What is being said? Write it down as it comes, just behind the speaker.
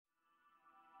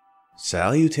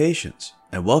Salutations,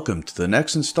 and welcome to the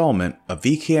next installment of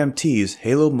VKMT's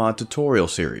Halo mod tutorial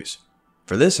series.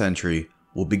 For this entry,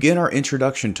 we'll begin our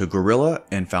introduction to Guerilla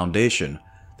and Foundation,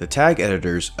 the tag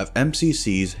editors of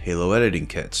MCC's Halo editing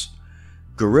kits.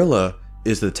 Guerilla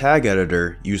is the tag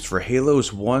editor used for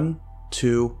Halos 1,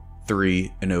 2,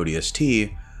 3, and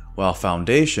ODST, while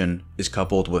Foundation is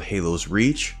coupled with Halos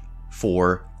Reach,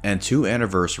 4, and 2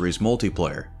 Anniversaries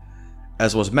multiplayer.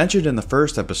 As was mentioned in the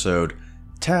first episode,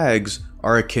 tags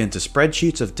are akin to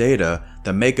spreadsheets of data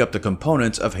that make up the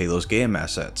components of Halo's game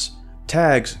assets.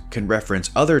 Tags can reference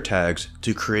other tags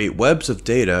to create webs of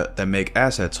data that make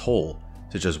assets whole,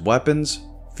 such as weapons,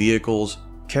 vehicles,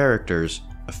 characters,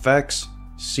 effects,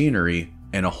 scenery,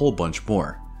 and a whole bunch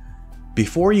more.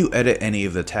 Before you edit any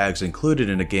of the tags included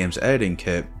in a game's editing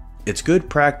kit, it's good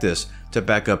practice to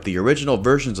back up the original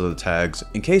versions of the tags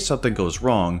in case something goes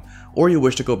wrong or you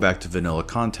wish to go back to vanilla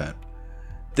content.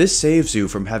 This saves you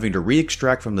from having to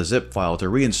re-extract from the zip file to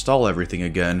reinstall everything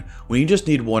again when you just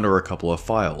need one or a couple of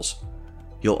files.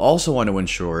 You'll also want to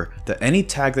ensure that any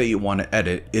tag that you want to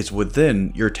edit is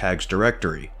within your tags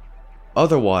directory.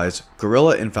 Otherwise,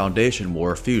 Guerilla and Foundation will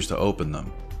refuse to open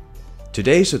them.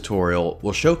 Today's tutorial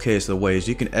will showcase the ways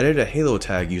you can edit a Halo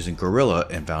tag using Guerilla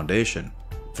and Foundation.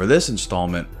 For this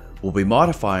installment, we'll be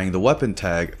modifying the weapon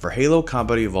tag for Halo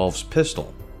Combat Evolved's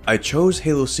pistol. I chose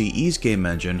Halo CE's game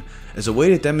engine as a way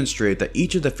to demonstrate that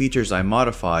each of the features I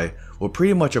modify will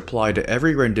pretty much apply to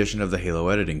every rendition of the Halo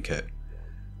editing kit.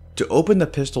 To open the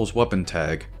pistol's weapon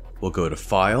tag, we'll go to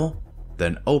File,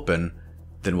 then Open,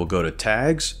 then we'll go to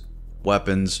Tags,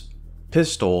 Weapons,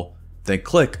 Pistol, then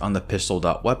click on the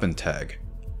pistol.weapon tag.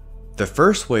 The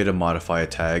first way to modify a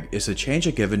tag is to change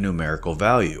a given numerical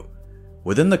value.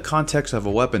 Within the context of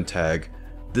a weapon tag,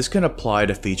 this can apply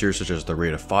to features such as the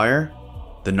rate of fire,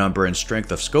 the number and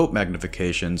strength of scope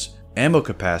magnifications, ammo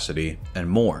capacity, and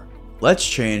more. Let's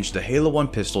change the Halo 1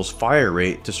 pistol's fire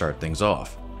rate to start things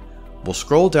off. We'll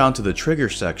scroll down to the trigger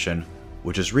section,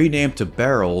 which is renamed to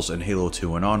barrels in Halo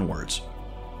 2 and onwards.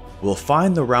 We'll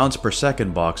find the rounds per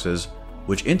second boxes,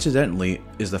 which incidentally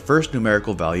is the first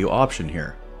numerical value option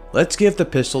here. Let's give the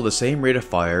pistol the same rate of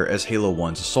fire as Halo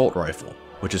 1's assault rifle,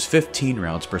 which is 15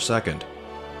 rounds per second.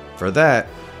 For that,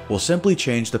 we'll simply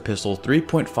change the pistol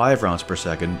 3.5 rounds per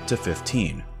second to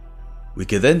 15. We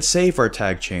can then save our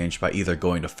tag change by either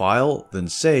going to File, then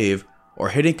Save, or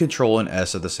hitting Ctrl and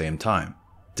S at the same time.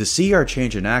 To see our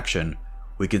change in action,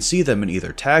 we can see them in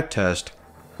either Tag Test,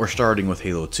 or starting with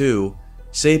Halo 2,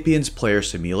 Sapien's Player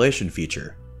Simulation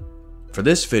feature. For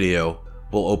this video,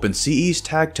 we'll open CE's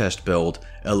Tag Test build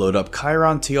and load up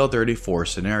Chiron TL34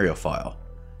 scenario file.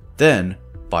 Then,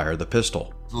 fire the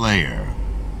pistol. Layer.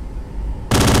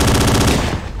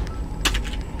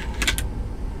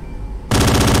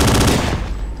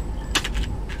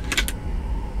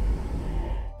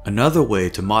 Another way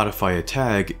to modify a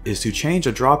tag is to change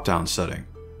a drop-down setting.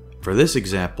 For this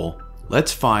example,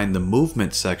 let's find the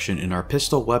movement section in our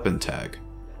pistol weapon tag.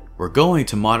 We're going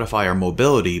to modify our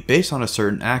mobility based on a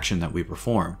certain action that we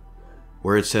perform.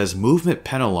 Where it says movement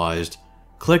penalized,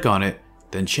 click on it,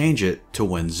 then change it to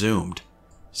when zoomed.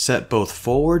 Set both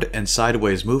forward and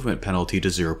sideways movement penalty to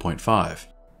 0.5.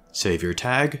 Save your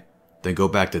tag, then go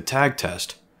back to Tag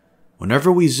Test.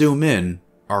 Whenever we zoom in,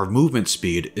 our movement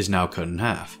speed is now cut in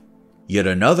half. Yet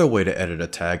another way to edit a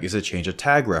tag is to change a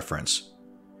tag reference.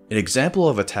 An example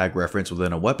of a tag reference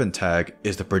within a weapon tag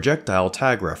is the projectile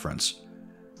tag reference.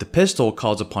 The pistol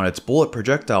calls upon its bullet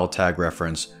projectile tag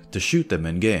reference to shoot them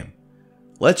in-game.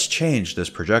 Let's change this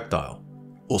projectile.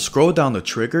 We'll scroll down the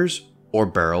triggers, or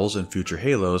barrels in future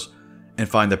Halos, and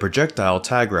find the projectile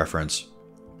tag reference.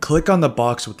 Click on the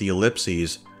box with the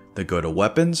ellipses, then go to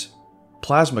Weapons,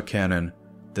 Plasma Cannon,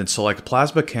 then select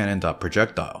Plasma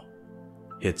Cannon.projectile.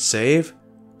 Hit Save,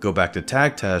 go back to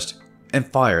Tag Test,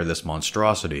 and fire this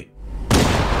monstrosity.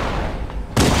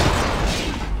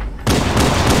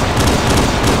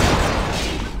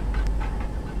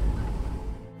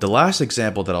 The last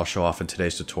example that I'll show off in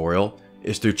today's tutorial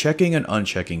is through checking and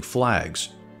unchecking flags.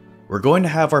 We're going to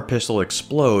have our pistol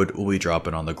explode when we drop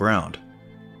it on the ground.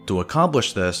 To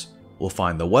accomplish this, we'll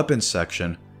find the weapons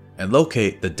section and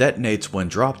locate the detonates when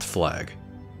dropped flag.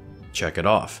 Check it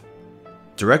off.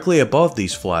 Directly above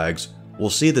these flags,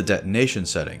 we'll see the detonation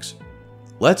settings.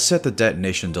 Let's set the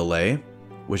detonation delay,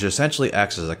 which essentially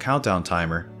acts as a countdown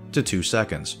timer, to 2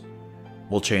 seconds.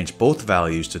 We'll change both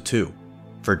values to 2.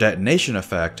 For detonation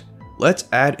effect, let's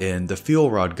add in the fuel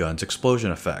rod gun's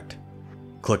explosion effect.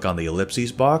 Click on the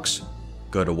ellipses box,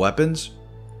 go to Weapons,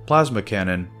 Plasma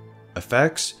Cannon,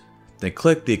 Effects, then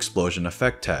click the explosion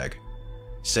effect tag.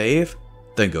 Save,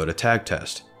 then go to Tag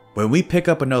Test. When we pick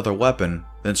up another weapon,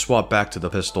 then swap back to the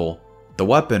pistol, the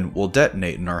weapon will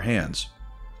detonate in our hands.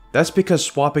 That's because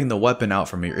swapping the weapon out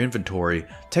from your inventory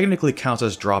technically counts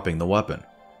as dropping the weapon.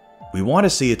 We want to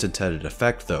see its intended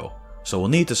effect though, so we'll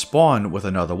need to spawn with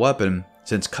another weapon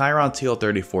since Chiron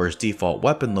TL34's default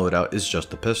weapon loadout is just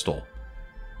the pistol.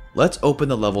 Let's open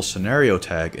the level scenario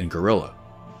tag in Guerilla.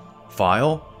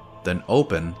 File, then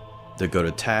open, then go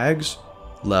to Tags,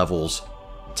 Levels,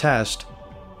 Test,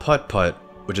 Put,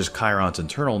 which is Chiron's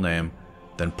internal name,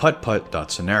 then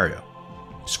put.scenario.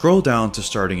 Scroll down to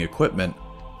starting equipment,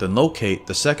 then locate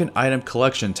the second item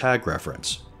collection tag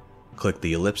reference. Click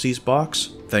the ellipses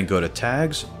box, then go to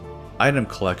Tags, Item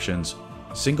Collections,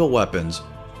 Single Weapons,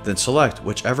 then select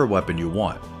whichever weapon you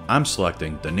want. I'm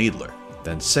selecting the Needler,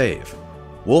 then save.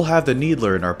 We'll have the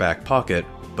Needler in our back pocket,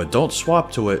 but don't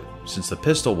swap to it since the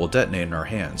pistol will detonate in our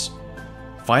hands.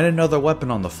 Find another weapon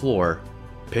on the floor,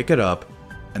 pick it up,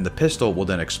 and the pistol will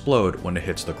then explode when it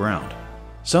hits the ground.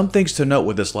 Some things to note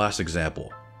with this last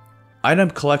example.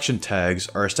 Item collection tags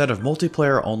are a set of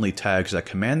multiplayer only tags that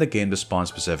command the game to spawn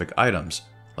specific items,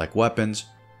 like weapons,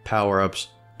 power-ups,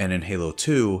 and in Halo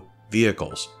 2,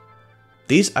 vehicles.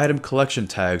 These item collection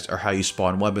tags are how you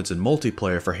spawn weapons in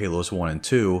multiplayer for Halos 1 and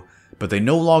 2, but they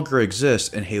no longer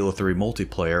exist in Halo 3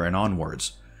 multiplayer and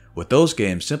onwards, with those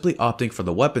games simply opting for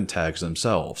the weapon tags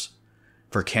themselves.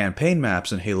 For campaign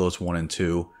maps in Halos 1 and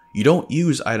 2, you don't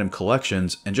use item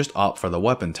collections and just opt for the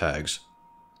weapon tags.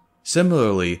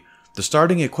 Similarly, the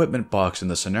starting equipment box in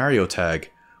the scenario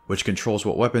tag, which controls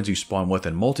what weapons you spawn with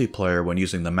in multiplayer when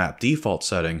using the map default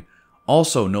setting,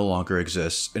 also no longer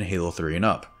exists in Halo 3 and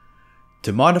up.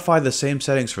 To modify the same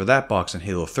settings for that box in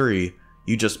Halo 3,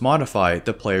 you just modify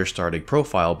the player starting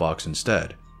profile box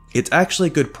instead. It's actually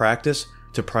good practice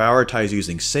to prioritize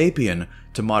using Sapien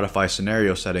to modify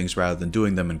scenario settings rather than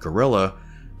doing them in Guerilla,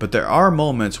 but there are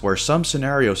moments where some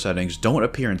scenario settings don't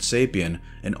appear in Sapien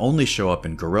and only show up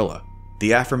in Guerilla.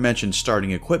 The aforementioned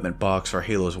starting equipment box for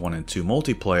Halos 1 and 2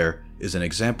 multiplayer is an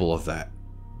example of that.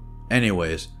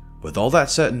 Anyways, with all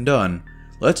that said and done,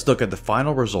 let's look at the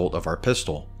final result of our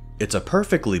pistol. It's a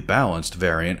perfectly balanced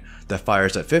variant that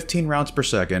fires at 15 rounds per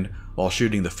second while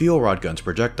shooting the fuel rod gun's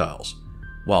projectiles.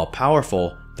 While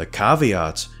powerful, the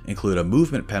caveats include a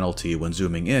movement penalty when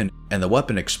zooming in, and the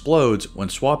weapon explodes when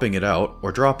swapping it out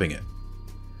or dropping it.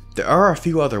 There are a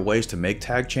few other ways to make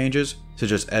tag changes,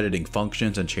 such as editing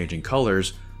functions and changing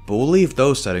colors, but we'll leave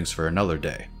those settings for another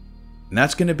day. And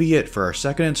that's going to be it for our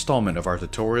second installment of our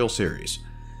tutorial series.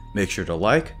 Make sure to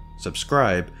like,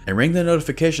 subscribe, and ring the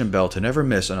notification bell to never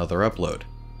miss another upload.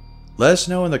 Let us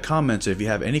know in the comments if you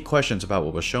have any questions about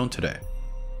what was shown today.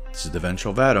 This is the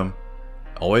Vengeful Vadim.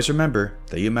 Always remember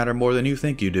that you matter more than you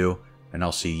think you do, and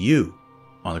I'll see you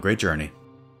on the great journey.